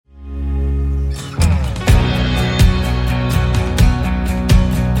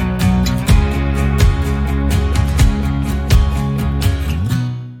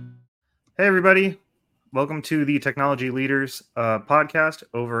Hey, everybody. Welcome to the Technology Leaders podcast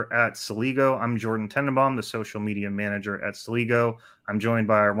over at Celigo. I'm Jordan Tenenbaum, the social media manager at Celigo. I'm joined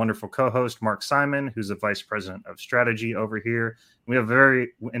by our wonderful co-host, Mark Simon, who's the vice president of strategy over here. We have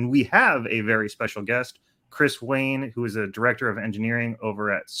a very special guest, Chris Wayne, who is a director of engineering over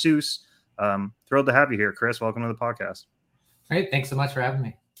at SUSE. Thrilled to have you here, Chris. Welcome to the podcast. Great. Thanks so much for having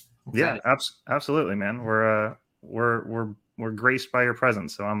me. Yeah, absolutely, man. We're graced by your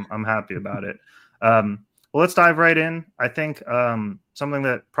presence, so I'm happy about it. Well, let's dive right in. I think something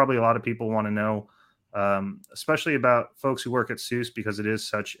that probably a lot of people want to know, especially about folks who work at SUSE, because it is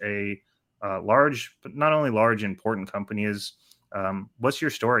such a large, but not only large, important company, is what's your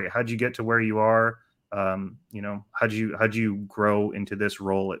story? How'd you get to where you are? How'd you grow into this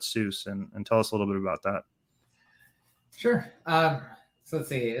role at SUSE? And tell us a little bit about that. Sure. So let's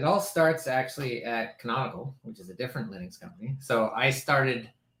see. It all starts actually at Canonical, which is a different Linux company. So I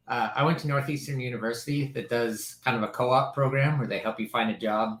went to Northeastern University that does kind of a co-op program where they help you find a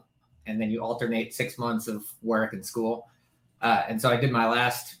job, and then you alternate 6 months of work and school. And so I did my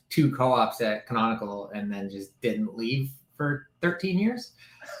last 2 co-ops at Canonical and then just didn't leave for 13 years.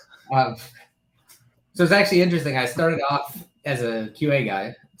 So it's actually interesting. I started off as a QA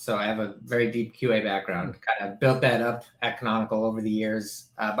guy. So I have a very deep QA background, kind of built that up at Canonical over the years.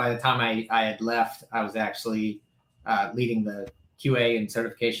 By the time I had left, I was actually leading the QA and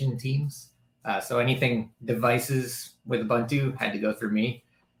certification teams. So anything devices with Ubuntu had to go through me.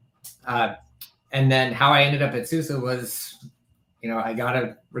 And then how I ended up at SUSE was, I got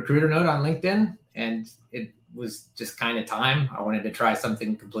a recruiter note on LinkedIn, and it was just kind of time. I wanted to try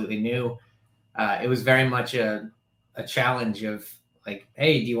something completely new. It was very much a challenge of, like,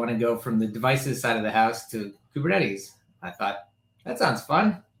 hey, do you want to go from the devices side of the house to Kubernetes? I thought, that sounds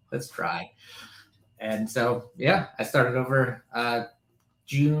fun. Let's try. And so, yeah, I started over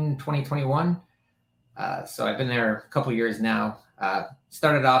June 2021. So I've been there a couple years now.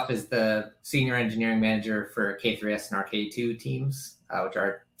 Started off as the senior engineering manager for K3S and RK2 teams, which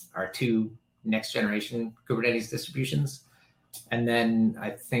are our 2 next generation Kubernetes distributions. And then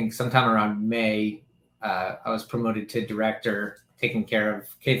I think sometime around May, I was promoted to director, taking care of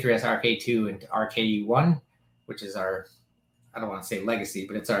K3S RK2 and RKU1, which is our, I don't want to say legacy,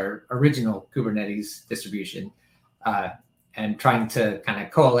 but it's our original Kubernetes distribution, and trying to kind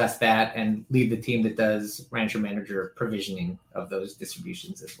of coalesce that and lead the team that does Rancher Manager provisioning of those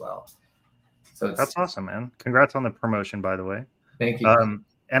distributions as well. So that's awesome, man. Congrats on the promotion, by the way. Thank you.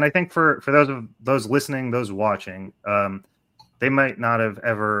 And I think for those listening, those watching, they might not have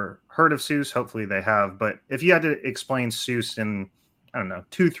ever heard of SUSE. Hopefully they have. But if you had to explain SUSE in,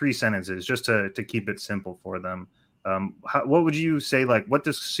 2-3 sentences, just to keep it simple for them, what would you say? Like, what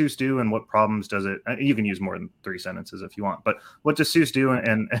does SUSE do, and what problems does it? You can use more than 3 sentences if you want. But what does SUSE do,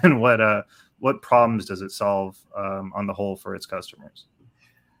 and what problems does it solve on the whole for its customers?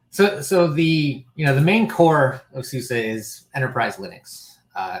 So the main core of SUSE is enterprise Linux.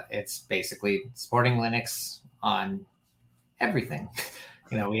 It's basically supporting Linux on everything.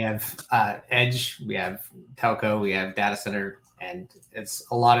 We have Edge, we have telco, we have data center, and it's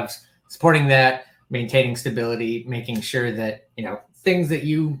a lot of supporting that, maintaining stability, making sure that things that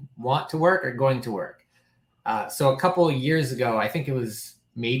you want to work are going to work. So a couple of years ago, I think it was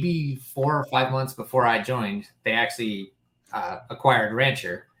maybe 4 or 5 months before I joined, they actually acquired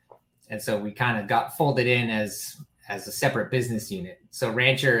Rancher, and so we kind of got folded in as a separate business unit. So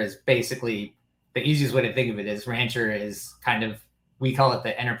Rancher is basically, the easiest way to think of it is Rancher is kind of, we call it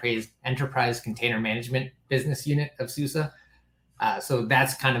the enterprise container management business unit of SUSE. So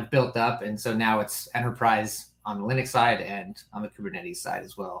that's kind of built up. And so now it's enterprise on the Linux side and on the Kubernetes side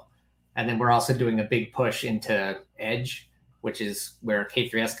as well. And then we're also doing a big push into Edge, which is where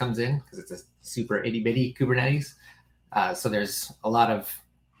K3S comes in, because it's a super itty bitty Kubernetes. So there's a lot of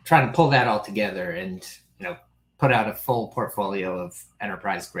trying to pull that all together and, put out a full portfolio of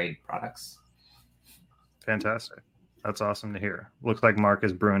enterprise grade products. Fantastic. That's awesome to hear. Looks like Mark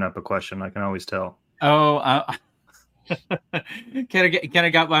is brewing up a question. I can always tell. Oh, kind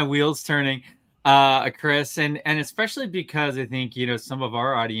of got my wheels turning, Chris, and especially because I think some of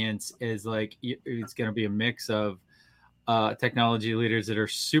our audience is like, it's going to be a mix of technology leaders that are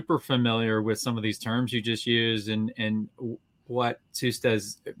super familiar with some of these terms you just used and what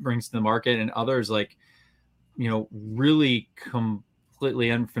SUSE brings to the market, and others like really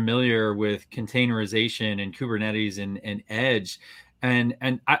completely unfamiliar with containerization and Kubernetes and Edge. And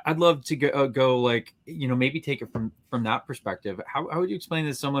I'd love to go like, maybe take it from that perspective. How would you explain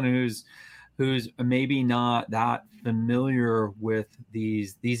this to someone who's maybe not that familiar with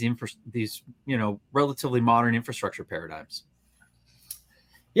these relatively modern infrastructure paradigms?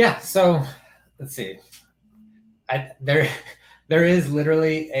 Yeah. So let's see. There is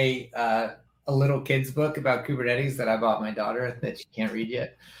literally a little kid's book about Kubernetes that I bought my daughter that she can't read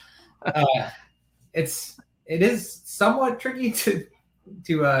yet. It is somewhat tricky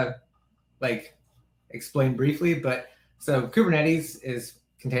to like explain briefly, but so Kubernetes is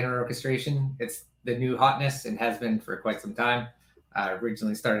container orchestration. It's the new hotness and has been for quite some time.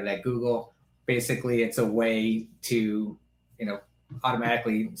 Originally started at Google. Basically, it's a way to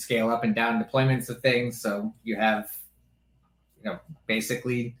automatically scale up and down deployments of things. So you have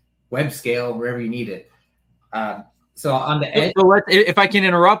basically web scale wherever you need it. So on the edge. So if I can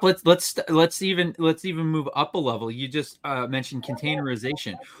interrupt, let's even move up a level. You just mentioned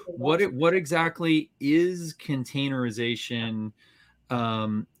containerization. What exactly is containerization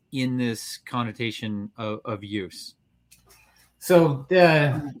in this connotation of use? So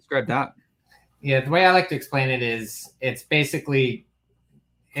describe that. Yeah, the way I like to explain it is it's basically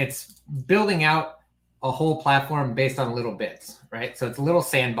building out a whole platform based on little bits, right? So it's little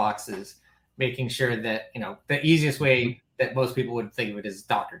sandboxes, making sure that, the easiest way that most people would think of it is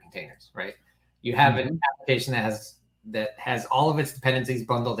Docker containers, right? You have an application that has all of its dependencies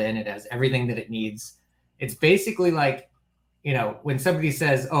bundled in. It has everything that it needs. It's basically like, when somebody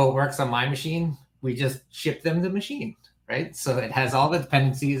says, oh, it works on my machine, we just ship them the machine, right? So it has all the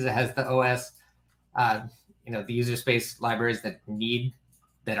dependencies. It has the OS, the user space libraries that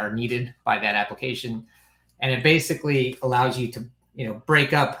are needed by that application. And it basically allows you to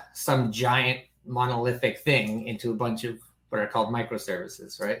break up some giant monolithic thing into a bunch of what are called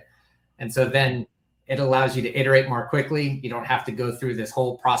microservices, right? And so then it allows you to iterate more quickly. You don't have to go through this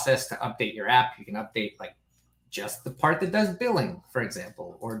whole process to update your app. You can update like just the part that does billing, for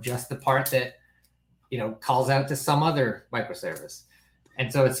example, or just the part that calls out to some other microservice.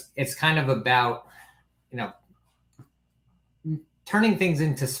 And so it's kind of about turning things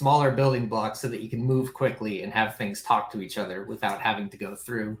into smaller building blocks so that you can move quickly and have things talk to each other without having to go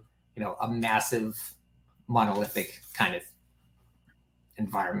through, a massive monolithic kind of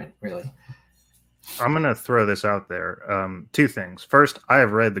environment, really. I'm going to throw this out there. Two things. First, I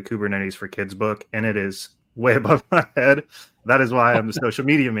have read the Kubernetes for Kids book, and it is way above my head. That is why I'm the social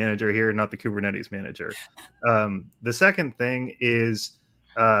media manager here, not the Kubernetes manager. The second thing is,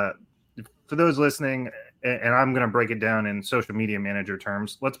 for those listening, and I'm going to break it down in social media manager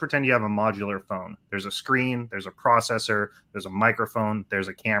terms. Let's pretend you have a modular phone. There's a screen, there's a processor, there's a microphone, there's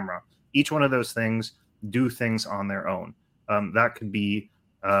a camera. Each one of those things do things on their own. That could be,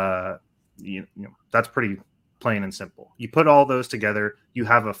 that's pretty plain and simple. You put all those together, you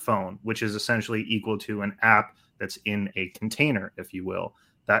have a phone, which is essentially equal to an app that's in a container, if you will.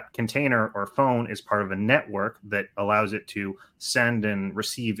 That container or phone is part of a network that allows it to send and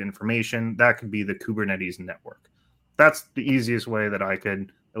receive information. That could be the Kubernetes network. That's the easiest way that I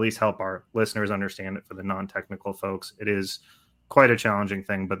could at least help our listeners understand it for the non-technical folks. It is quite a challenging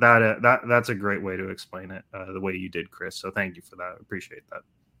thing, but that's a great way to explain it the way you did, Chris. So thank you for that. I appreciate that.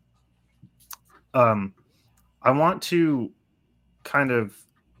 I want to kind of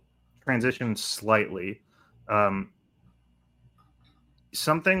transition slightly.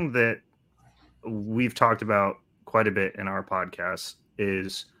 Something that we've talked about quite a bit in our podcast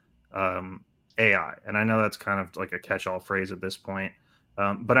is AI. And I know that's kind of like a catch-all phrase at this point.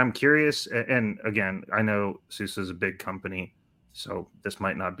 But I'm curious, and again, I know SUSE is a big company, so this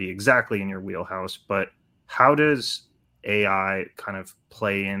might not be exactly in your wheelhouse, but how does AI kind of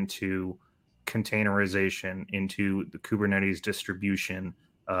play into containerization, into the Kubernetes distribution,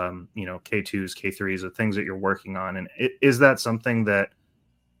 K2s, K3s, the things that you're working on? And is that something that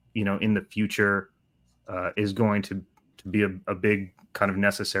in the future is going to be a big kind of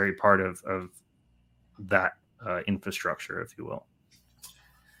necessary part of that infrastructure, if you will?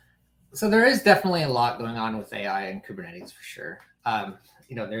 So there is definitely a lot going on with AI and Kubernetes for sure.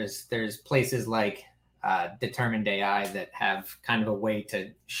 There's places like Determined AI that have kind of a way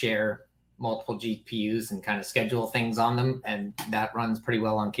to share multiple GPUs and kind of schedule things on them, and that runs pretty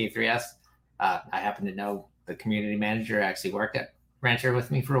well on K3s. I happen to know the community manager actually worked at Rancher with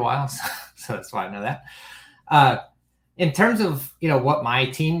me for a while, so that's why I know that. In terms of what my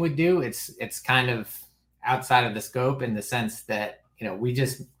team would do, it's kind of outside of the scope in the sense that we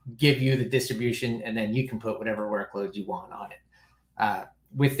just give you the distribution and then you can put whatever workload you want on it.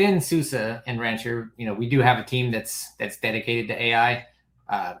 Within SUSE and Rancher, we do have a team that's dedicated to AI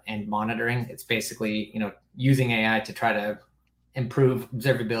and monitoring. It's basically using AI to try to improve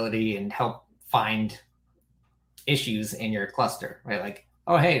observability and help find issues in your cluster, right? Like,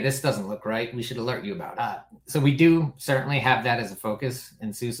 oh, hey, this doesn't look right. We should alert you about it. So we do certainly have that as a focus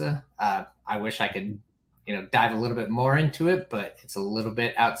in SUSE. I wish I could dive a little bit more into it, but it's a little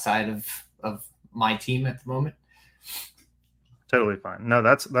bit outside of my team at the moment. Totally fine. No,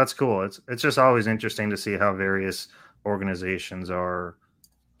 that's cool. It's just always interesting to see how various organizations are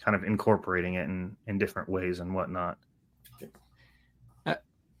kind of incorporating it in different ways and whatnot.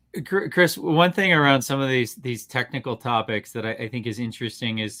 Chris, one thing around some of these technical topics that I think is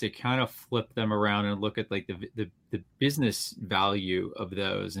interesting is to kind of flip them around and look at like the business value of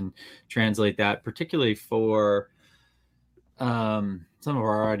those and translate that, particularly for some of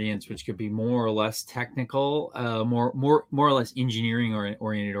our audience, which could be more or less technical, more or less engineering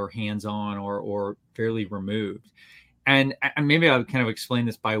oriented or hands-on or fairly removed. And maybe I'll kind of explain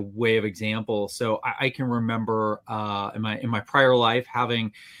this by way of example. So I can remember in my prior life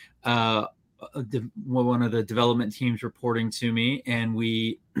having one of the development teams reporting to me, and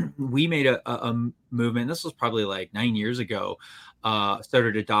we made a movement. This was probably like 9 years ago.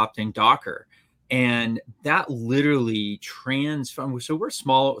 Started adopting Docker, and that literally transformed. So we're a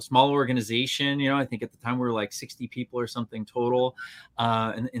small organization. I think at the time we were like 60 people or something total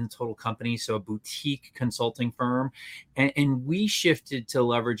in the total company. So a boutique consulting firm. And we shifted to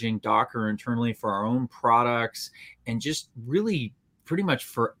leveraging Docker internally for our own products and just really pretty much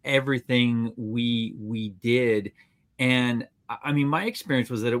for everything we did. And I mean, my experience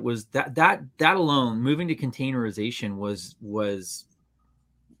was that it was that alone, moving to containerization was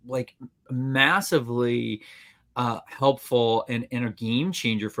like massively helpful and a game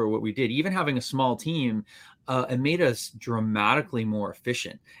changer for what we did. Even having a small team, it made us dramatically more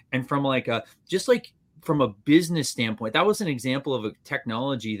efficient. And from from a business standpoint, that was an example of a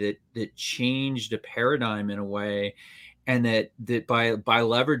technology that changed a paradigm in a way. And that by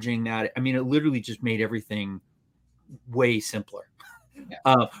leveraging that, I mean, it literally just made everything way simpler.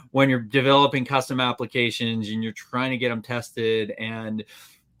 Yeah. When you're developing custom applications and you're trying to get them tested and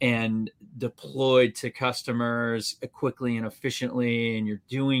deployed to customers quickly and efficiently, and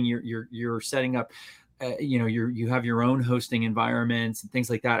you're setting up, you have your own hosting environments and things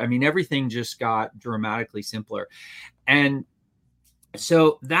like that. I mean, everything just got dramatically simpler. And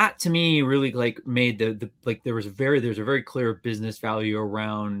so that to me really like made there's a very clear business value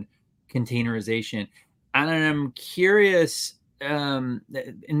around containerization. And I'm curious, and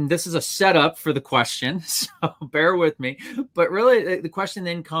this is a setup for the question, so bear with me. But really, the question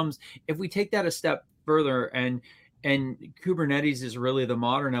then comes: if we take that a step further, and Kubernetes is really the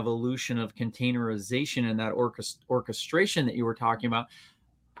modern evolution of containerization and that orchestration that you were talking about,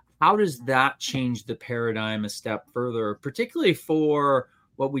 how does that change the paradigm a step further, particularly for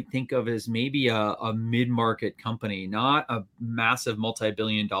what we think of as maybe a mid-market company, not a massive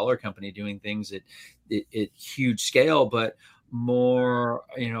multi-billion-dollar company doing things at huge scale, but more,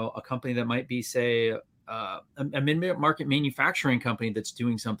 a company that might be, say, a mid-market manufacturing company that's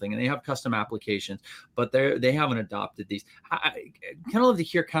doing something and they have custom applications, but they haven't adopted these. I kind of love to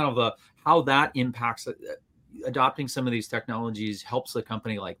hear kind of how that impacts adopting some of these technologies helps a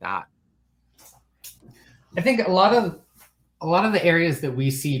company like that. I think a lot of the areas that we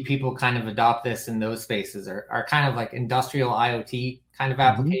see people kind of adopt this in those spaces are kind of like industrial IoT kind of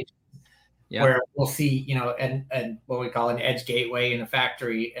applications. Yeah. Where we'll see, and what we call an edge gateway in a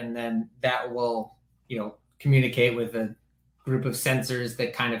factory, and then that will, communicate with a group of sensors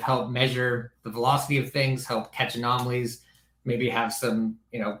that kind of help measure the velocity of things, help catch anomalies, maybe have some,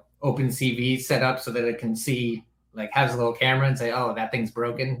 OpenCV set up so that it can see, like, has a little camera and say, oh, that thing's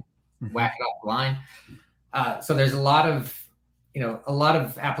broken, whack it off the line. So there's a lot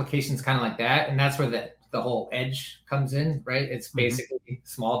of applications kind of like that, and that's where the whole edge comes in, right? It's basically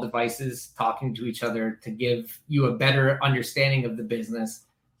small devices talking to each other to give you a better understanding of the business,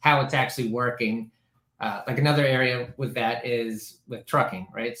 how it's actually working. Like another area with that is with trucking,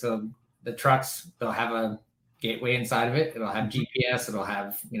 right? So the trucks, they'll have a gateway inside of it. It'll have GPS. It'll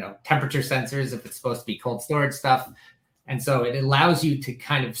have, temperature sensors if it's supposed to be cold storage stuff. And so it allows you to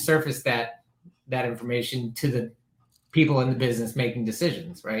kind of surface that information to the people in the business making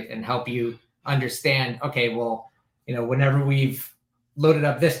decisions, right? And help you understand, okay, well, whenever we've loaded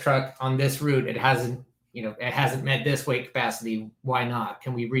up this truck on this route, it hasn't met this weight capacity. Why not?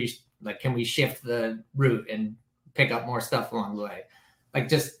 Can we shift the route and pick up more stuff along the way? Like,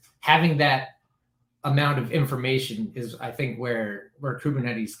 just having that amount of information is, I think, where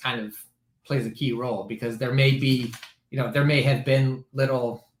Kubernetes kind of plays a key role, because there may have been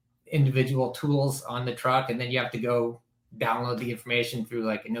little individual tools on the truck, and then you have to go download the information through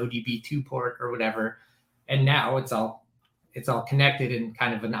like an ODB2 port or whatever. And now it's all connected in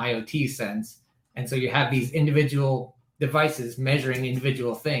kind of an IoT sense. And so you have these individual devices measuring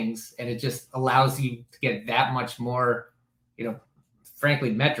individual things, and it just allows you to get that much more,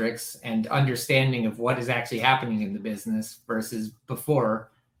 frankly, metrics and understanding of what is actually happening in the business versus before.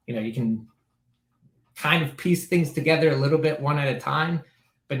 You can kind of piece things together a little bit one at a time,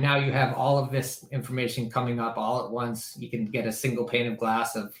 but now you have all of this information coming up all at once. You can get a single pane of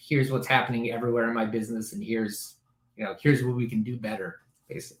glass of here's what's happening everywhere in my business, and here's what we can do better,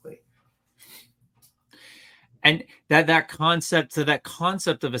 basically. And that concept of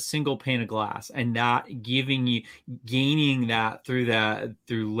a single pane of glass, and not gaining that through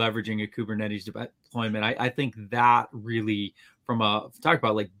leveraging a Kubernetes deployment. I think that really, talk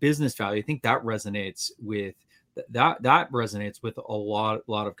about like business value, I think that resonates with a lot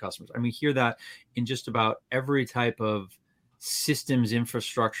of customers. I mean, hear that in just about every type of systems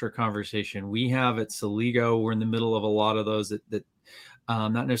infrastructure conversation we have at Celigo. We're in the middle of a lot of those that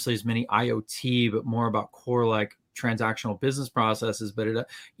not necessarily as many IoT, but more about core like transactional business processes. But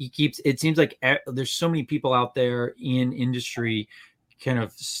it seems like there's so many people out there in industry kind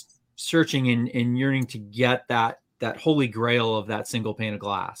of searching and yearning to get that holy grail of that single pane of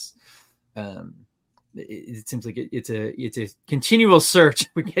glass. It seems like it's a continual search.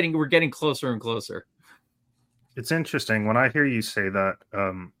 We're getting closer and closer. It's interesting when I hear you say that,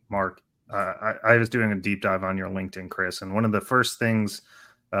 Mark. I was doing a deep dive on your LinkedIn, Chris, and one of the first things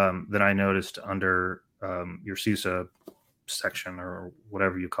that I noticed under your SUSE section, or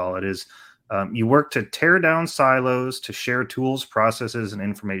whatever you call it, is you work to tear down silos to share tools, processes, and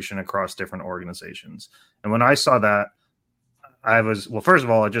information across different organizations. And when I saw that, first of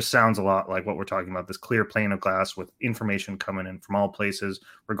all, it just sounds a lot like what we're talking about, this clear pane of glass with information coming in from all places,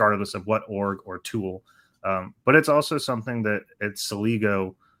 regardless of what org or tool. But it's also something that at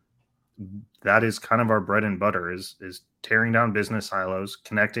Celigo, that is kind of our bread and butter, is tearing down business silos,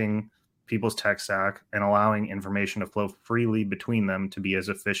 connecting people's tech stack, and allowing information to flow freely between them to be as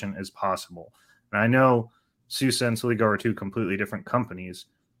efficient as possible. And I know SUSE and Celigo are two completely different companies,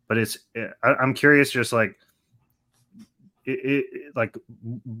 but I'm curious, just like,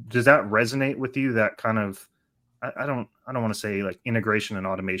 does that resonate with you? That kind of, I don't want to say like integration and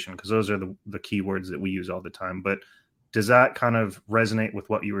automation, because those are the key words that we use all the time, but does that kind of resonate with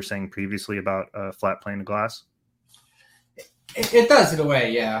what you were saying previously about a flat pane of glass? It does, in a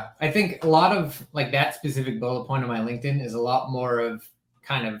way, yeah. I think a lot of like that specific bullet point on my LinkedIn is a lot more of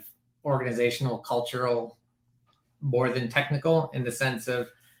kind of organizational, cultural, more than technical, in the sense of,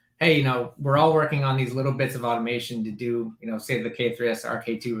 hey, we're all working on these little bits of automation to do, say the K3S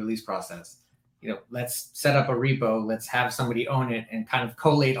RK2 release process. Let's set up a repo, let's have somebody own it, and kind of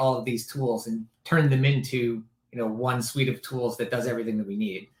collate all of these tools and turn them into one suite of tools that does everything that we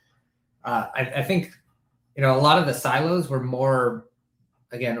need. I think, a lot of the silos were more,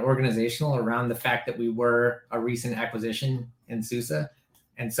 again, organizational, around the fact that we were a recent acquisition in SUSE.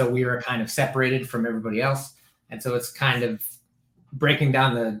 And so we were kind of separated from everybody else. And so it's kind of breaking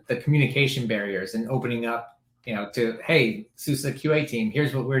down the communication barriers and opening up, to, hey, SUSE QA team,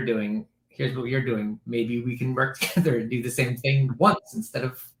 here's what we're doing. Here's what you're doing. Maybe we can work together and do the same thing once instead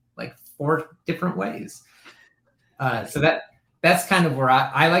of like 4 different ways. So that's kind of where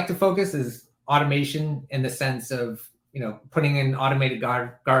I like to focus, is automation, in the sense of, putting in automated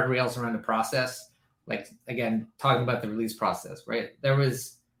guardrails around the process. Like, again, talking about the release process, right? There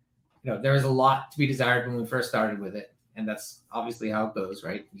was a lot to be desired when we first started with it. And that's obviously how it goes,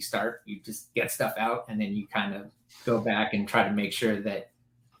 right? You just get stuff out, and then you kind of go back and try to make sure that,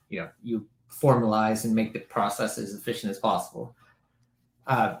 you formalize and make the process as efficient as possible.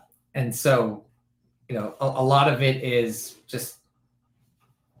 And so, a lot of it is just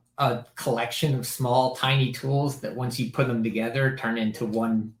a collection of small, tiny tools that, once you put them together, turn into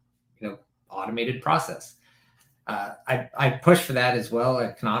one, automated process. I push for that as well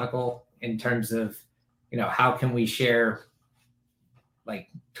at Canonical, in terms of, how can we share like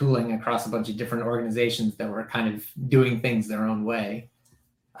tooling across a bunch of different organizations that were kind of doing things their own way.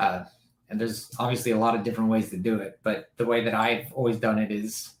 And there's obviously a lot of different ways to do it, but the way that I've always done it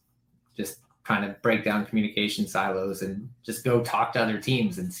is just kind of break down communication silos and just go talk to other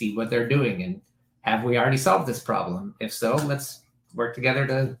teams and see what they're doing. And have we already solved this problem? If so, let's work together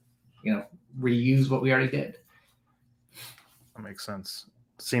to, reuse what we already did. That makes sense.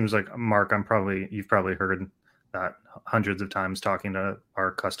 Seems like, Mark, you've probably heard that hundreds of times talking to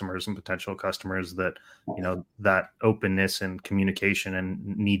our customers and potential customers, that, that openness and communication and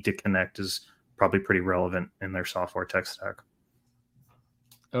need to connect is probably pretty relevant in their software tech stack.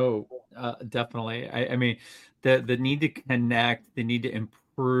 Oh, definitely. I mean, the need to connect, the need to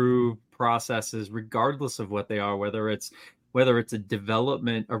improve processes, regardless of what they are, whether it's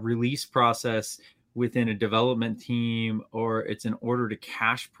a release process within a development team, or it's an order to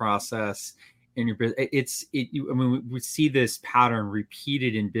cash process. in your business. I mean, we see this pattern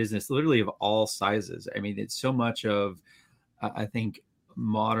repeated in business, literally of all sizes. I mean, it's so much of, I think,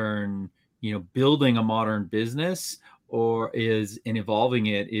 modern, building a modern business and evolving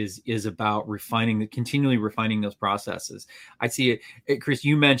it is about continually refining those processes. I see it, Chris,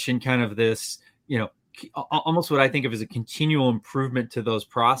 you mentioned kind of this, almost what I think of as a continual improvement to those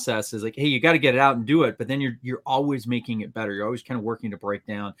processes. Like, hey, you got to get it out and do it, but then you're always making it better. You're always kind of working to break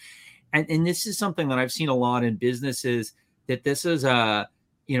down. And this is something that I've seen a lot in businesses, that this is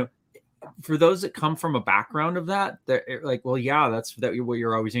for those that come from a background of that, they're like, well, yeah, that's what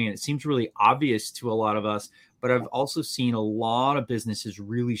you're always doing. And it seems really obvious to a lot of us, but I've also seen a lot of businesses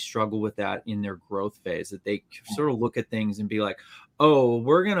really struggle with that in their growth phase, that they sort of look at things and be like, oh,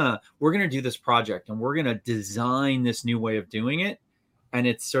 we're gonna do this project and we're gonna design this new way of doing it. And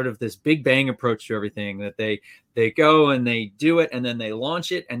it's sort of this big bang approach to everything, that they go and they do it and then they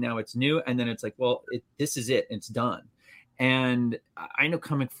launch it and now it's new. And then it's like, well, this is it. It's done. And I know,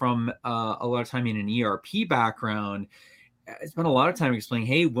 coming from a lot of time in an ERP background, I spent a lot of time explaining,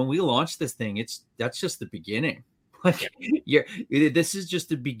 hey, when we launch this thing, that's just the beginning. Like, this is just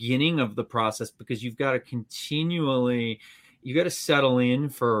the beginning of the process, because you've got to settle in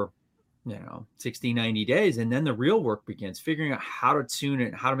for 60, 90 days. And then the real work begins, figuring out how to tune it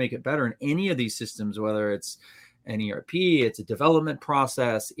and how to make it better in any of these systems, whether it's an ERP, it's a development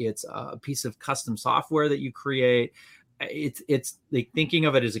process, it's a piece of custom software that you create. It's like thinking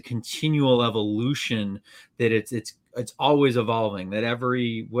of it as a continual evolution, that it's always evolving, that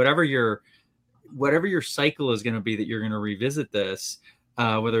whatever your cycle is going to be, that you're going to revisit this,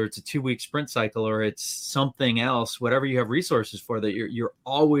 whether it's a 2-week sprint cycle or it's something else, whatever you have resources for, that you're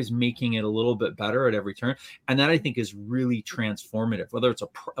always making it a little bit better at every turn. And that, I think, is really transformative, whether it's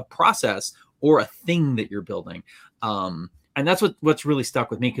a process or a thing that you're building. And that's what's really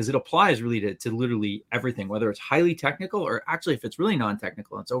stuck with me, because it applies really to literally everything, whether it's highly technical or actually if it's really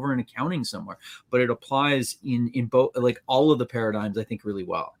non-technical, it's over in accounting somewhere, but it applies in both, like all of the paradigms, I think, really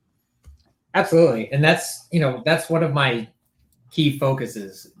well. Absolutely. And that's one of my key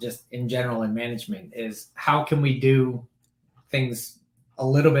focuses just in general in management, is how can we do things a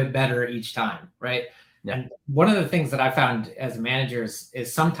little bit better each time, right? Yeah. And one of the things that I found as managers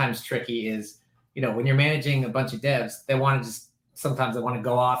is sometimes tricky is, when you're managing a bunch of devs, sometimes they want to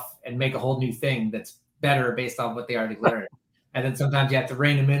go off and make a whole new thing that's better based on what they already learned. And then sometimes you have to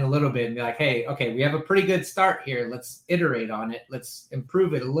rein them in a little bit and be like, hey, okay, we have a pretty good start here. Let's iterate on it. Let's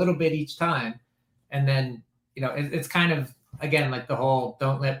improve it a little bit each time. And then, it's kind of, again, like the whole,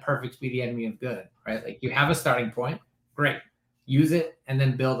 don't let perfect be the enemy of good, right? Like, you have a starting point, great, use it and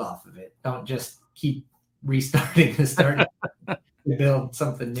then build off of it. Don't just keep restarting the starting to build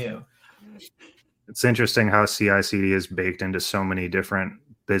something new. It's interesting how CI/CD is baked into so many different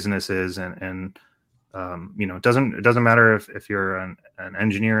businesses, and it doesn't matter if you're an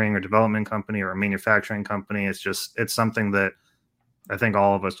engineering or development company or a manufacturing company. It's something that I think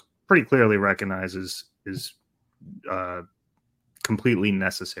all of us pretty clearly recognize is completely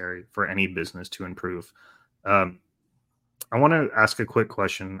necessary for any business to improve. I want to ask a quick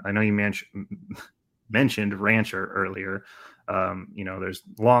question. I know you mentioned Rancher earlier. There's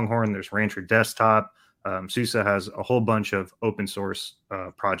Longhorn, there's Rancher Desktop. SUSE has a whole bunch of open source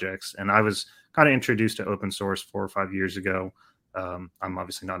projects, and I was kind of introduced to open source 4 or 5 years ago. I'm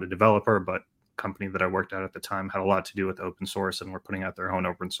obviously not a developer, but the company that I worked at the time had a lot to do with open source, and we're putting out their own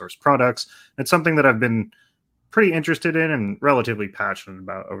open source products. It's something that I've been pretty interested in and relatively passionate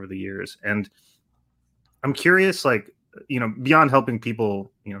about over the years. And I'm curious, beyond helping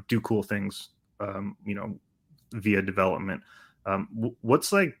people, do cool things, via development,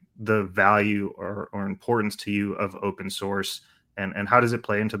 what's like the value or importance to you of open source, and how does it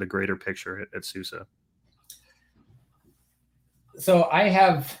play into the greater picture at SUSE? So I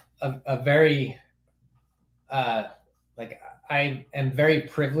have a very, I am very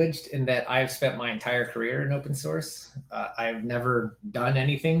privileged in that I've spent my entire career in open source. I've never done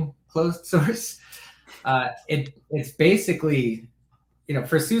anything closed source. It's basically,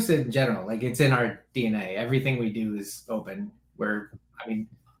 for SUSE in general, like, it's in our DNA. Everything we do is open. We're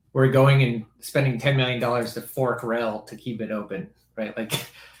going and spending $10 million to fork RHEL to keep it open, right? Like,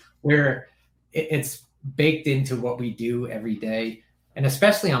 it's baked into what we do every day, and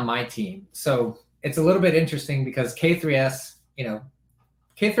especially on my team. So it's a little bit interesting because K3S,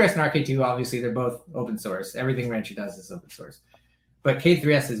 K3S and RK2, obviously they're both open source. Everything Rancher does is open source. But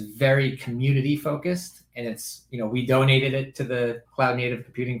K3S is very community focused, and it's, we donated it to the Cloud Native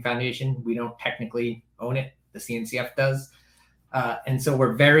Computing Foundation. We don't technically own it. The CNCF does. And so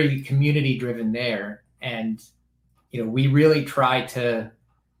we're very community driven there. And, we really try to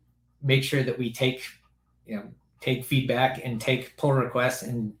make sure that we take feedback and take pull requests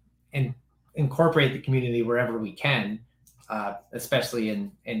and incorporate the community wherever we can, especially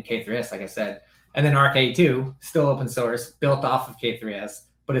in K3S, like I said. And then RK2, still open source, built off of K3S,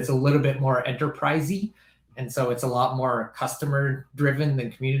 but it's a little bit more enterprisey. And so it's a lot more customer driven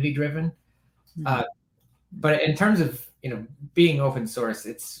than community driven. But in terms of, being open source,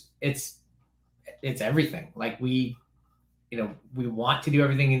 it's everything. Like we want to do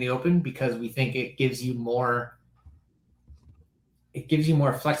everything in the open because we think it gives you more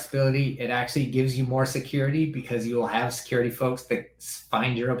flexibility. It actually gives you more security because you will have security folks that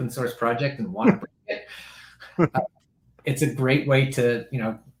find your open source project and want to bring it. It's a great way to,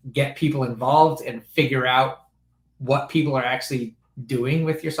 get people involved and figure out what people are actually doing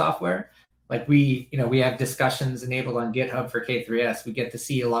with your software. Like we have discussions enabled on GitHub for K3S. We get to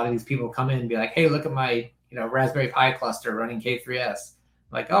see a lot of these people come in and be like, hey, look at my, Raspberry Pi cluster running K3S. I'm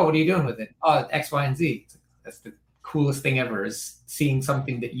like, oh, what are you doing with it? Oh, X, Y, and Z. That's the coolest thing ever, is seeing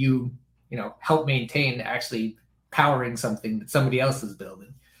something that you help maintain actually powering something that somebody else is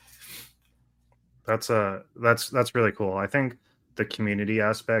building. That's really cool. I think the community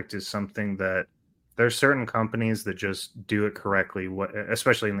aspect is something that there's certain companies that just do it correctly,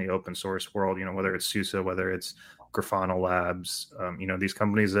 especially in the open source world, whether it's SUSE, whether it's Grafana Labs, these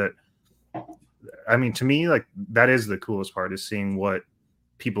companies that, to me, like, that is the coolest part, is seeing what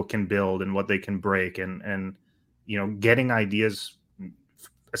people can build and what they can break, and getting ideas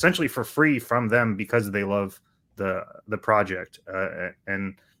essentially for free from them because they love the project.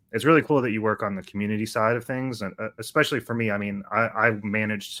 And it's really cool that you work on the community side of things, and especially for me. I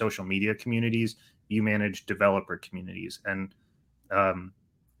manage social media communities. You manage developer communities, and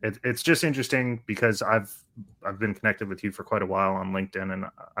it's just interesting because I've been connected with you for quite a while on LinkedIn, and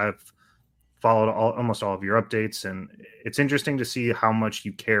I've followed almost all of your updates, and it's interesting to see how much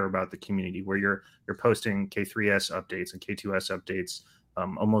you care about the community, where you're posting K3S updates and K2S updates.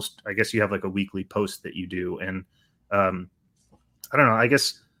 Almost, I guess you have like a weekly post that you do, and I don't know. I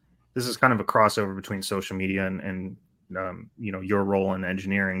guess this is kind of a crossover between social media and your role in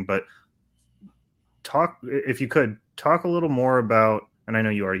engineering. But if you could talk a little more about, and I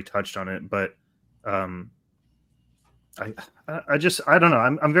know you already touched on it, but I don't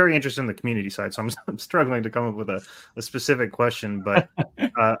know. I'm very interested in the community side, so I'm struggling to come up with a specific question. But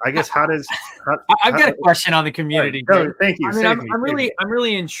I guess I've got a question on the community. Right. No, thank you. I'm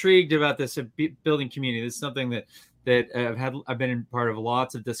really intrigued about this building community. This is something that I've been in part of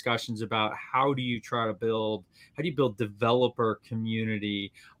lots of discussions about. How do you build developer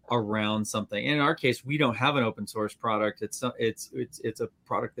community around something? And in our case, we don't have an open source product. It's a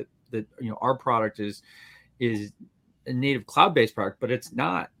product that our product is a native cloud-based product, but it's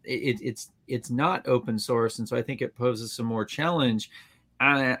not open source. And so I think it poses some more challenge.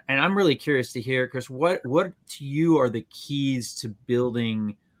 And I'm really curious to hear, Chris, what to you are the keys to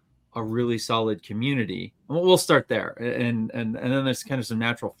building a really solid community? We'll start there, and then there's kind of some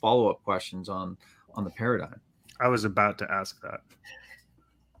natural follow-up questions on the paradigm. I was about to ask that.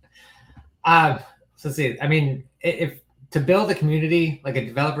 So let's see. If to build a community, like a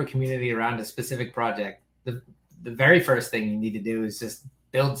developer community around a specific project, the very first thing you need to do is just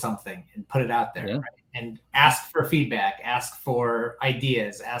build something and put it out there, right? And ask for feedback, ask for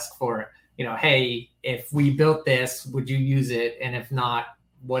ideas, ask for, hey, if we built this, would you use it? And if not,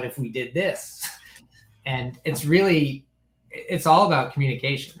 what if we did this? And it's all about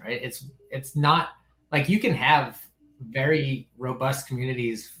communication, right? It's not like you can have very robust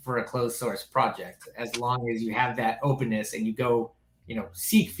communities for a closed source project, as long as you have that openness and you go,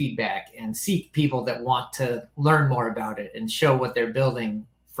 seek feedback and seek people that want to learn more about it and show what they're building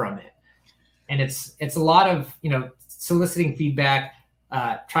from it. And it's a lot of, soliciting feedback,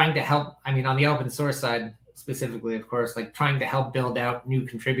 trying to help. On the open source side specifically, of course, like trying to help build out new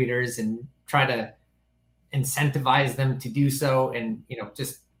contributors and try to incentivize them to do so. And,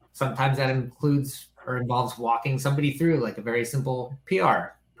 just sometimes that includes or involves walking somebody through like a very simple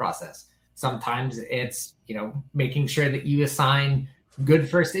PR process. Sometimes it's, making sure that you assign good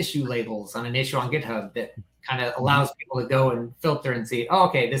first issue labels on an issue on GitHub that kind of allows people to go and filter and see, oh,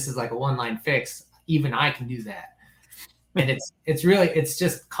 okay, this is like a one-line fix. Even I can do that. And it's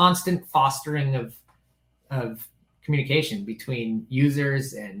just constant fostering of communication between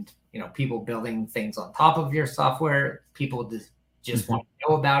users and, people building things on top of your software. People just want to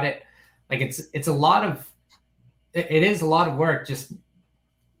know about it. Like it is a lot of work just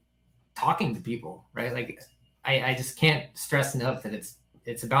talking to people, right? Like I just can't stress enough that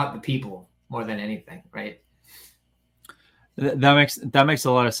it's about the people more than anything, right? That makes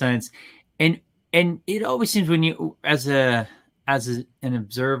a lot of sense. And it always seems when you, as a an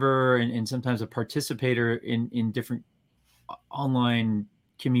observer and sometimes a participator in different online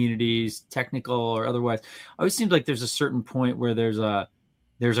communities, technical or otherwise, it always seems like there's a certain point where there's a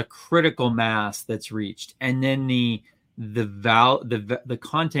critical mass that's reached, and then the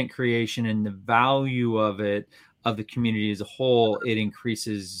content creation and the value of it, of the community as a whole, it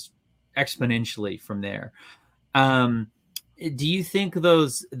increases exponentially from there. Do you think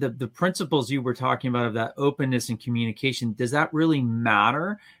those the principles you were talking about of that openness and communication, does that really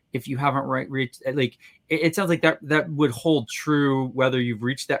matter if you haven't reached, like, it sounds like that would hold true whether you've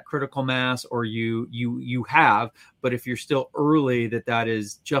reached that critical mass or you have, but if you're still early, that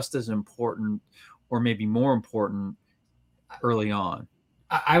is just as important or maybe more important early on?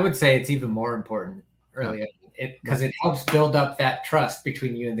 I would say it's even more important early on, because it helps build up that trust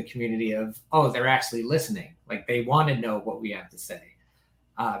between you and the community of, oh, they're actually listening. Like, they want to know what we have to say.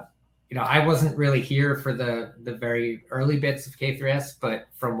 I wasn't really here for the very early bits of K3S, but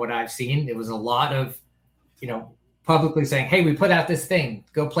from what I've seen, it was a lot of, publicly saying, hey, we put out this thing,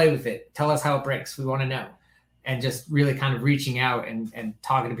 go play with it. Tell us how it breaks. We want to know. And just really kind of reaching out and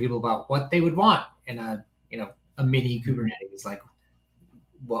talking to people about what they would want in a mini Kubernetes. Like,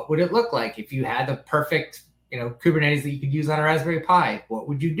 what would it look like if you had the perfect, Kubernetes that you could use on a Raspberry Pi? What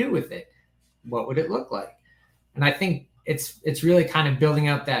would you do with it? What would it look like? And I think it's really kind of building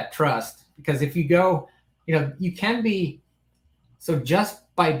up that trust, because if you go, you can be, so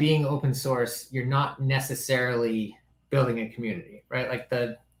just by being open source, you're not necessarily building a community, right? Like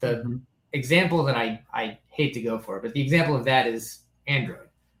the example that I hate to go for, but the example of that is Android,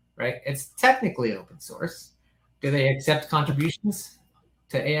 right? It's technically open source. Do they accept contributions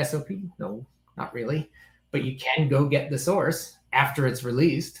to ASOP? No, not really. But you can go get the source after it's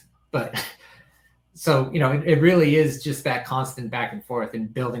released. But so, it really is just that constant back and forth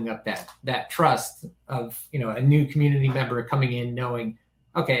and building up that trust of, a new community member coming in knowing,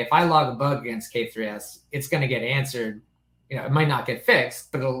 okay, if I log a bug against K3S, it's going to get answered. It might not get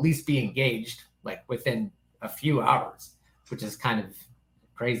fixed, but it'll at least be engaged like within a few hours, which is kind of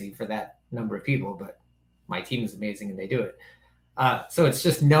crazy for that number of people. But my team is amazing and they do it. So it's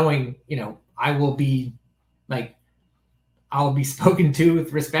just knowing, I'll be spoken to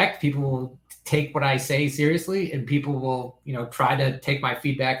with respect. People will take what I say seriously, and people will, try to take my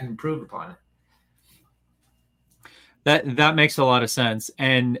feedback and improve upon it. That makes a lot of sense.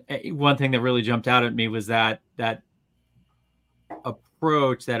 And one thing that really jumped out at me was that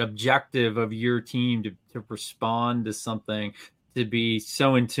approach, that objective of your team to respond to something, to be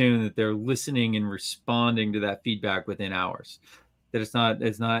so in tune that they're listening and responding to that feedback within hours. That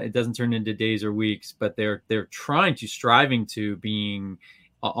it doesn't turn into days or weeks, but they're striving to being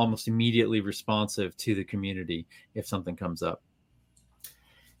almost immediately responsive to the community if something comes up.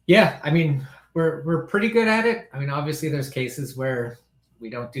 Yeah, I mean, we're pretty good at it. I mean, obviously there's cases where we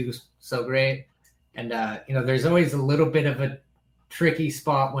don't do so great. And, there's always a little bit of a tricky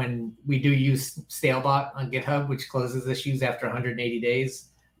spot when we do use Stalebot on GitHub, which closes issues after 180 days.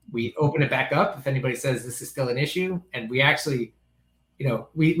 We open it back up if anybody says this is still an issue. And we actually,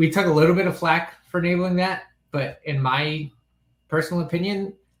 we took a little bit of flack for enabling that. But in my personal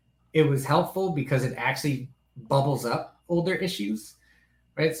opinion, it was helpful because it actually bubbles up older issues,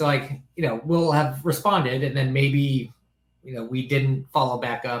 right? So we'll have responded and then maybe, we didn't follow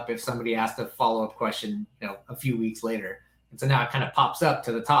back up if somebody asked a follow-up question, a few weeks later. And so now it kind of pops up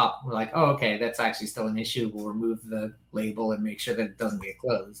to the top. We're like, oh, okay, that's actually still an issue. We'll remove the label and make sure that it doesn't get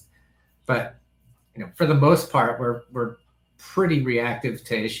closed. But, for the most part, we're pretty reactive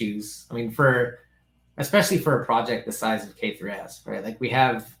to issues. I mean, especially for a project the size of K3S, right? Like we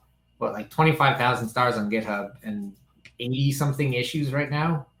have 25,000 stars on GitHub and 80 something issues right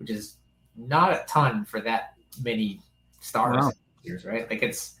now, which is not a ton for that many stars. Wow. Right?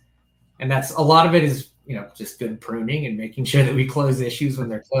 And that's a lot of it is, just good pruning and making sure that we close issues when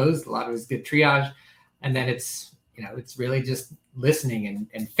they're closed. A lot of it is good triage. And then it's really just listening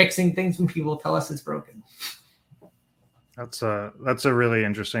and fixing things when people tell us it's broken. That's a really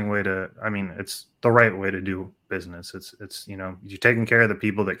interesting way it's the right way to do business. It's you're taking care of the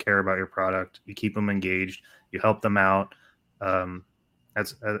people that care about your product. You keep them engaged. You help them out.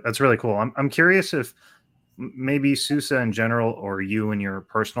 That's really cool. I'm curious if maybe SUSE in general or you in your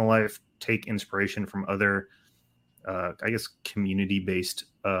personal life take inspiration from other, community-based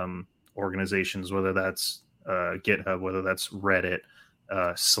organizations, whether that's GitHub, whether that's Reddit,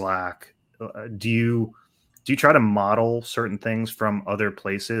 Slack. Do you try to model certain things from other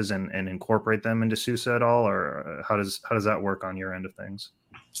places and incorporate them into SUSE at all, or how does that work on your end of things?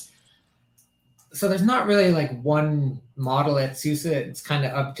 So there's not really one model at SUSE. It's kind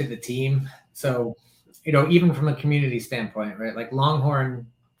of up to the team. So even from a community standpoint, right? Like Longhorn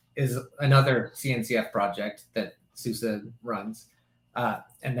is another CNCF project that SUSE runs.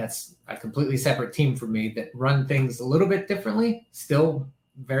 And that's a completely separate team for me that run things a little bit differently, still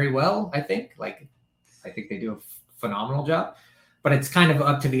very well, I think. Like, I think they do a phenomenal job, but it's kind of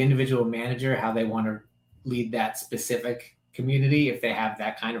up to the individual manager how they want to lead that specific community if they have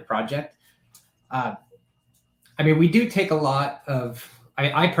that kind of project. I mean, we do take a lot of,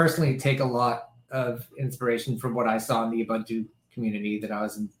 I personally take a lot of inspiration from what I saw in the Ubuntu community that I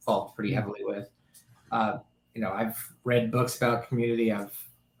was involved pretty heavily with. I've read books about community.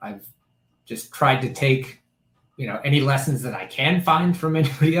 I've just tried to take, any lessons that I can find from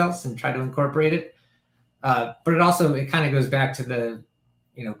anybody else and try to incorporate it. But it kind of goes back to the,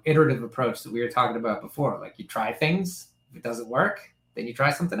 iterative approach that we were talking about before. Like, you try things, if it doesn't work, then you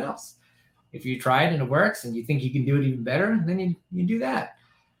try something else. If you try it and it works and you think you can do it even better, then you do that.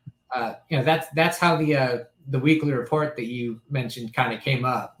 That's how the weekly report that you mentioned kind of came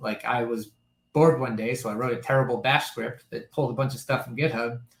up. Like, I was bored one day, so I wrote a terrible bash script that pulled a bunch of stuff from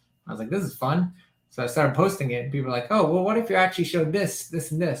GitHub. I was like, this is fun. So I started posting it, and people were like, oh, well, what if you actually showed this,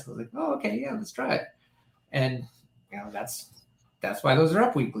 this, and this? I was like, oh, okay, yeah, let's try it. And that's why those are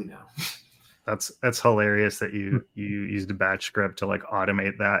up weekly now. That's hilarious that you used a batch script to like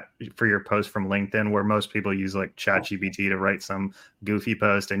automate that for your post from LinkedIn, where most people use like ChatGPT to write some goofy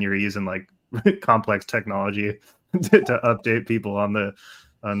post, and you're using like complex technology to update people on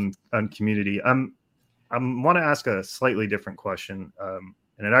community. I want to ask a slightly different question,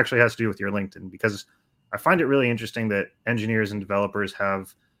 and it actually has to do with your LinkedIn, because I find it really interesting that engineers and developers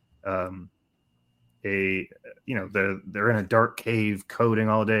have they're in a dark cave coding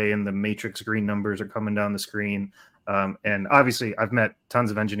all day, and the matrix green numbers are coming down the screen. And obviously I've met tons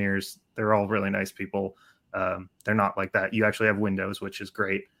of engineers. They're all really nice people. They're not like that. You actually have windows, which is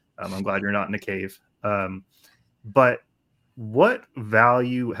great. I'm glad you're not in a cave. But what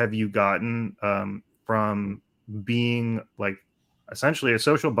value have you gotten from being like essentially a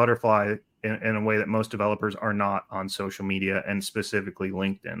social butterfly in a way that most developers are not on social media, and specifically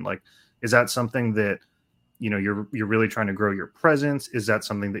LinkedIn? Like, is that something that, you're really trying to grow your presence? Is that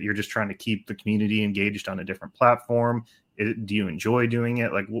something that you're just trying to keep the community engaged on a different platform? Do you enjoy doing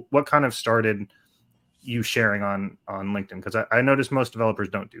it? Like, what kind of started you sharing on LinkedIn? Because I noticed most developers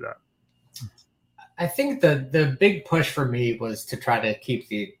don't do that. I think the big push for me was to try to keep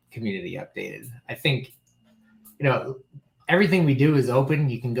the community updated. I think, everything we do is open.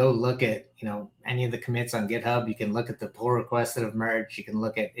 You can go look at, any of the commits on GitHub. You can look at the pull requests that have merged. You can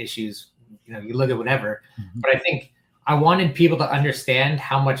look at issues, you look at whatever. Mm-hmm. But I think I wanted people to understand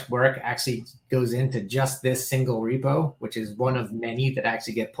how much work actually goes into just this single repo, which is one of many that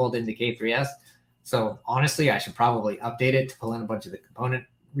actually get pulled into K3S. So honestly, I should probably update it to pull in a bunch of the component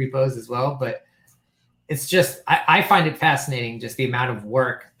repos as well. But it's just, I find it fascinating, just the amount of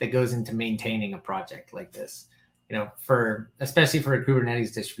work that goes into maintaining a project like this. Especially for a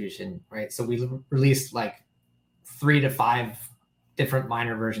Kubernetes distribution, right? So we released like 3 to 5 different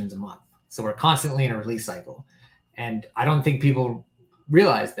minor versions a month. So we're constantly in a release cycle. And I don't think people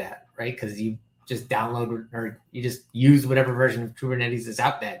realize that, right? Because you just download or you just use whatever version of Kubernetes is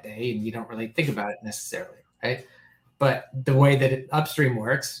out that day, and you don't really think about it necessarily, right? But the way that it upstream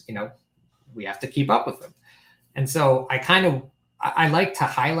works, we have to keep up with them. And so I like to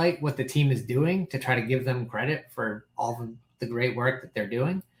highlight what the team is doing to try to give them credit for all of the great work that they're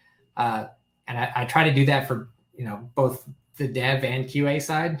doing. And I try to do that for, both the dev and QA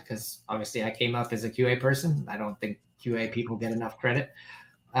side, because obviously I came up as a QA person. I don't think QA people get enough credit.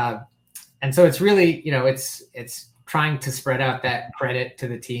 And so it's really, it's trying to spread out that credit to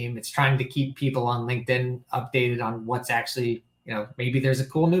the team. It's trying to keep people on LinkedIn updated on what's actually, maybe there's a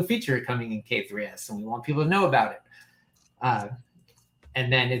cool new feature coming in K3S and we want people to know about it.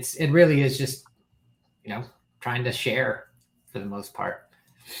 And then it really is just, trying to share for the most part.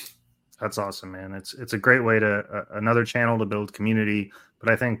 That's awesome, man. It's a great way to another channel to build community. But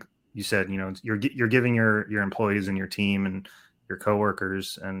I think you said, you're giving your employees and your team and your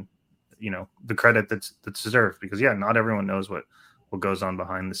coworkers and, the credit that's deserved, because not everyone knows what goes on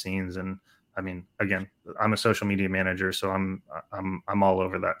behind the scenes. And I mean, again, I'm a social media manager, so I'm all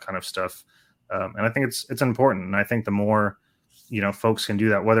over that kind of stuff. And I think it's important. And I think the more, folks can do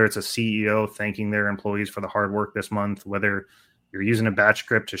that, whether it's a CEO thanking their employees for the hard work this month, whether you're using a batch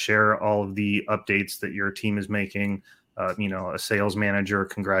script to share all of the updates that your team is making, a sales manager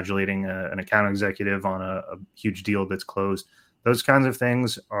congratulating an account executive on a huge deal that's closed. Those kinds of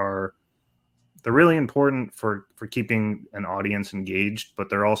things they're really important for keeping an audience engaged, but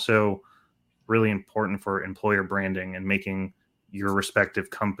they're also really important for employer branding and making your respective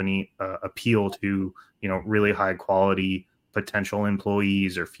company appeal to, really high quality potential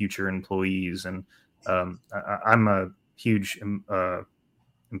employees or future employees. And I'm a huge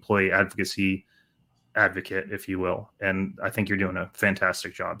employee advocate, if you will. And I think you're doing a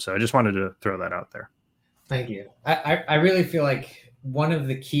fantastic job. So I just wanted to throw that out there. Thank you. I really feel like one of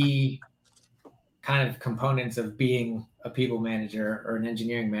the key kind of components of being a people manager or an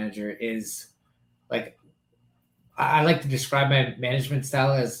engineering manager is like, I like to describe my management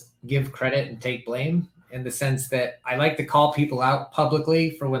style as give credit and take blame, in the sense that I like to call people out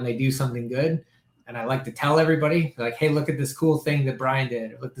publicly for when they do something good. And I like to tell everybody, like, hey, look at this cool thing that Brian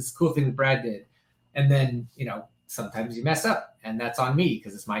did, or look at this cool thing that Brad did. And then, sometimes you mess up, and that's on me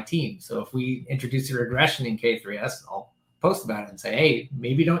because it's my team. So if we introduce a regression in K3S, I'll post about it and say, hey,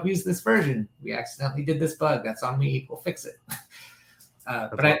 maybe don't use this version. We accidentally did this bug. That's on me. We'll fix it.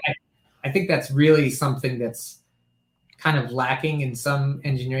 But I think that's really something that's kind of lacking in some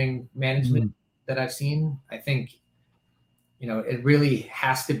engineering management that I've seen. I think, it really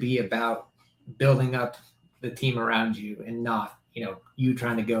has to be about building up the team around you, and not, you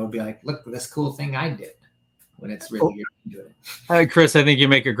trying to go be like, look, this cool thing I did, when it's really you doing it. Chris, I think you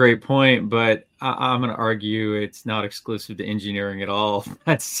make a great point, but I'm going to argue it's not exclusive to engineering at all.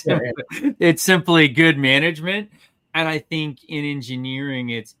 It's simply good management. And I think in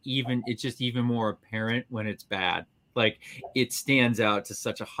engineering, it's just even more apparent when it's bad. Like, it stands out to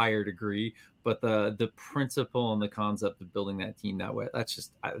such a higher degree. But the principle and the concept of building that team that way, I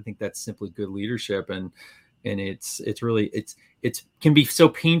think that's simply good leadership. And it's really, it can be so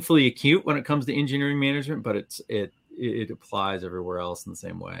painfully acute when it comes to engineering management, but it applies everywhere else in the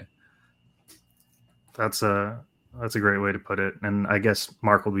same way. That's a great way to put it. And I guess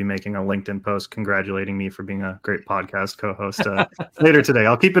Mark will be making a LinkedIn post congratulating me for being a great podcast co-host later today.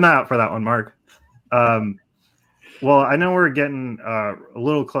 I'll keep an eye out for that one, Mark. Well, I know we're getting a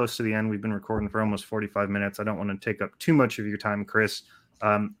little close to the end. We've been recording for almost 45 minutes. I don't want to take up too much of your time, Chris.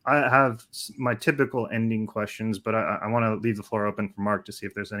 I have my typical ending questions, but I want to leave the floor open for Mark to see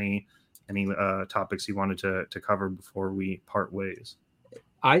if there's any topics he wanted to cover before we part ways.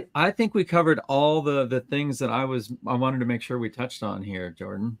 I think we covered all the things that I wanted to make sure we touched on here,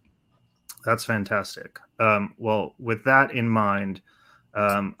 Jordan. That's fantastic. Well, with that in mind,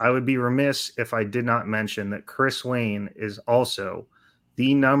 I would be remiss if I did not mention that Chris Wayne is also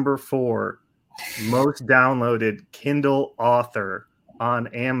the number 4 most downloaded Kindle author on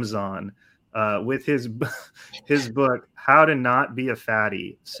Amazon with his book, How to Not Be a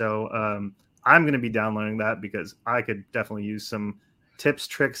Fatty. So I'm going to be downloading that because I could definitely use some tips,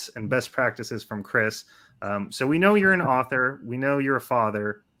 tricks, and best practices from Chris. So we know you're an author. We know you're a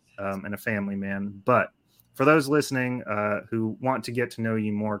father and a family man. But for those listening who want to get to know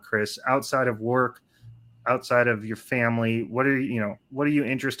you more, Chris, outside of work, outside of your family, what are you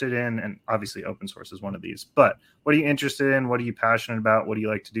interested in? And obviously open source is one of these, but what are you interested in? What are you passionate about? What do you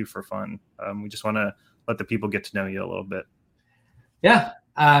like to do for fun? We just want to let the people get to know you a little bit. Yeah.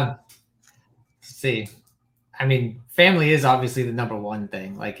 Let's see. I mean, family is obviously the number one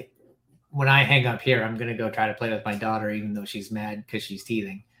thing. Like, when I hang up here, I'm going to go try to play with my daughter, even though she's mad because she's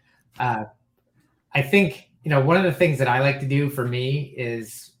teething. I think, one of the things that I like to do for me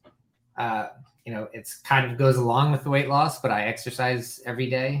is, it's kind of goes along with the weight loss, but I exercise every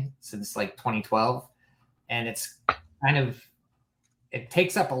day since like 2012. And it's it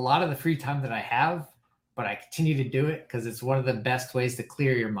takes up a lot of the free time that I have, but I continue to do it because it's one of the best ways to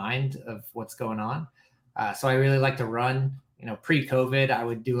clear your mind of what's going on. So I really like to run. Pre-COVID, I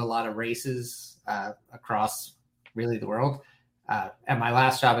would do a lot of races across really the world. At my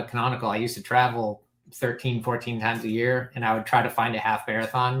last job at Canonical, I used to travel 13, 14 times a year, and I would try to find a half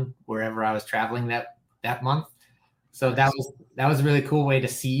marathon wherever I was traveling that month. So that was a really cool way to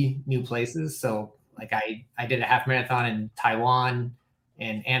see new places. So like I did a half marathon in Taiwan,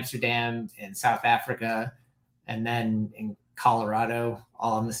 in Amsterdam, in South Africa, and then in Colorado,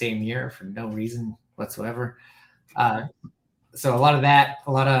 all in the same year for no reason whatsoever. So a lot of that,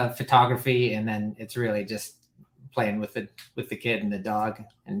 a lot of photography, and then it's really just playing with the kid and the dog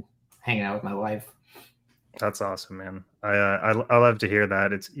and hanging out with my wife. That's awesome, man. I love to hear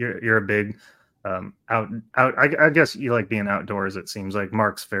that. You're a big I guess you like being outdoors. It seems like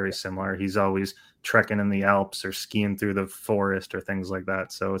Mark's very similar. He's always trekking in the Alps or skiing through the forest or things like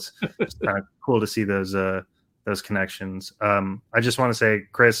that. So it's kind of cool to see those connections. I just want to say,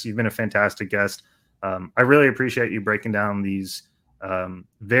 Chris, you've been a fantastic guest. I really appreciate you breaking down these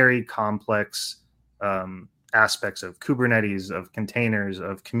very complex aspects of Kubernetes, of containers,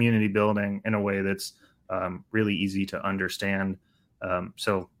 of community building in a way that's really easy to understand.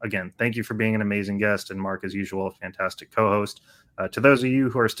 So again, thank you for being an amazing guest, and Mark, as usual, a fantastic co-host. To those of you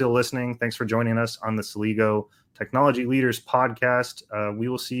who are still listening, thanks for joining us on the Celigo Technology Leaders podcast. We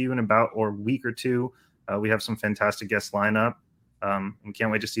will see you in about a week or two. We have some fantastic guests lined up. We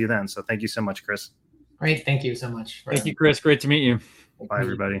can't wait to see you then. So thank you so much, Chris. Great. Thank you so much. Thank you, Chris. Great to meet you. Bye,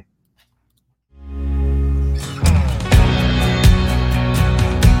 everybody.